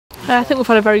I think we've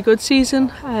had a very good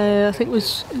season. I think it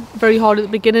was very hard at the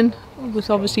beginning, with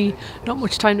obviously not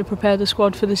much time to prepare the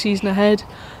squad for the season ahead.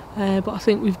 But I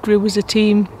think we've grew as a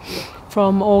team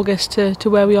from August to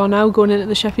where we are now. Going into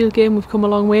the Sheffield game, we've come a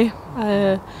long way.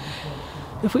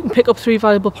 If we can pick up 3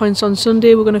 valuable points on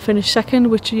Sunday, we're going to finish second,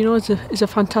 which is a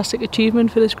fantastic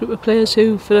achievement for this group of players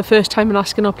who, for the first time in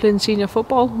Askin, are playing senior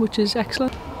football, which is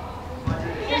excellent.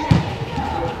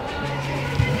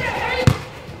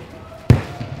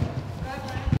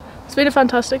 It's been a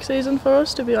fantastic season for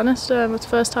us, to be honest. It's the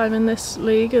first time in this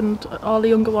league, and all the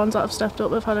younger ones that have stepped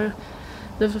up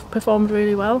they've performed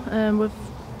really well.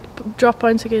 We've dropped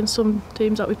points against some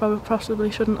teams that we possibly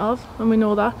shouldn't have, and we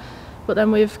know that. But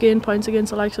then we've gained points against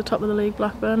the likes of top of the league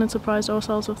Blackburn and surprised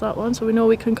ourselves with that one. So we know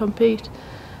we can compete.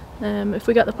 If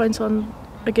we get the points on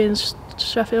against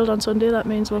Sheffield on Sunday, that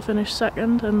means we'll finish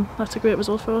second, and that's a great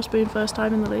result for us, being first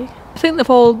time in the league. I think they've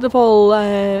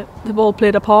all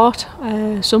played a part.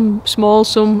 Some small,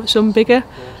 some bigger.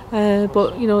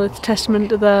 But it's a testament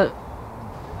to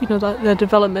their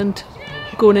development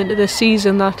going into this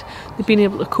season, that they've been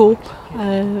able to cope.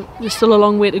 There's still a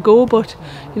long way to go, but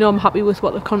I'm happy with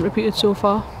what they've contributed so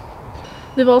far.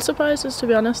 They've all surprised us, to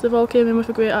be honest. They've all came in with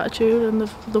a great attitude, and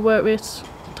the work rate's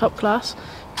top class.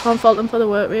 Can't fault them for the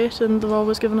work rate, and they're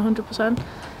always given 100%.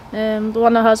 The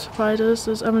one that has surprised us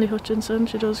is Emily Hutchinson.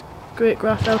 She does great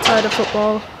graft outside of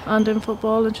football and in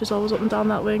football, and she's always up and down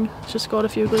that wing. She's scored a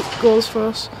few good goals for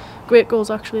us, great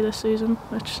goals actually this season,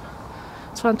 which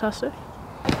is fantastic.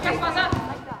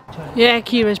 Yeah,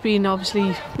 Keira's been,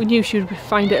 obviously, we knew she would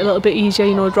find it a little bit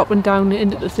easier, dropping down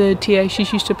into the third tier.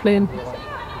 She's used to playing,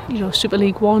 Super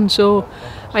League 1, so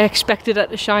I expected her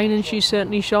to shine, and she's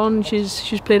certainly shone.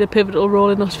 She's played a pivotal role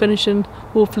in us finishing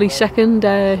hopefully second.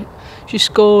 She's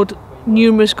scored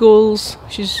numerous goals.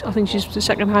 I think she's the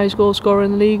second highest goal scorer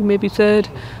in the league, maybe third.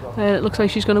 It looks like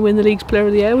she's going to win the league's Player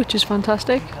of the Year, which is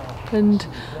fantastic. And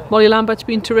Molly Lambert's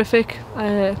been terrific,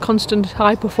 constant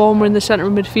high performer in the centre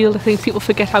of midfield. I think people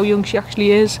forget how young she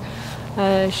actually is.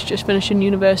 She's just finishing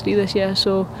university this year,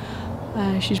 so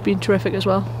she's been terrific as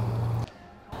well.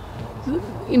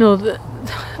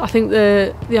 I think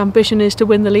the ambition is to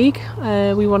win the league.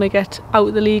 We want to get out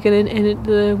of the league and in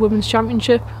the Women's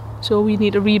Championship. So we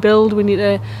need to rebuild. We need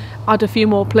to add a few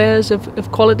more players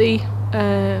of quality,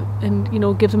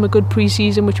 and give them a good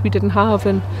pre-season, which we didn't have,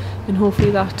 and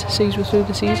hopefully that sees us through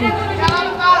the season.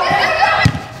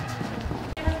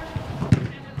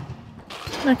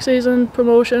 Next season,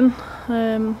 promotion.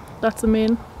 That's the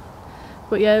main.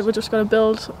 But yeah, we're just going to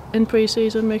build in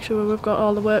pre-season, make sure we've got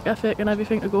all the work ethic and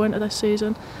everything to go into this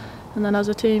season, and then as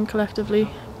a team collectively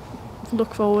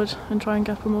look forward and try and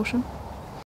get promotion.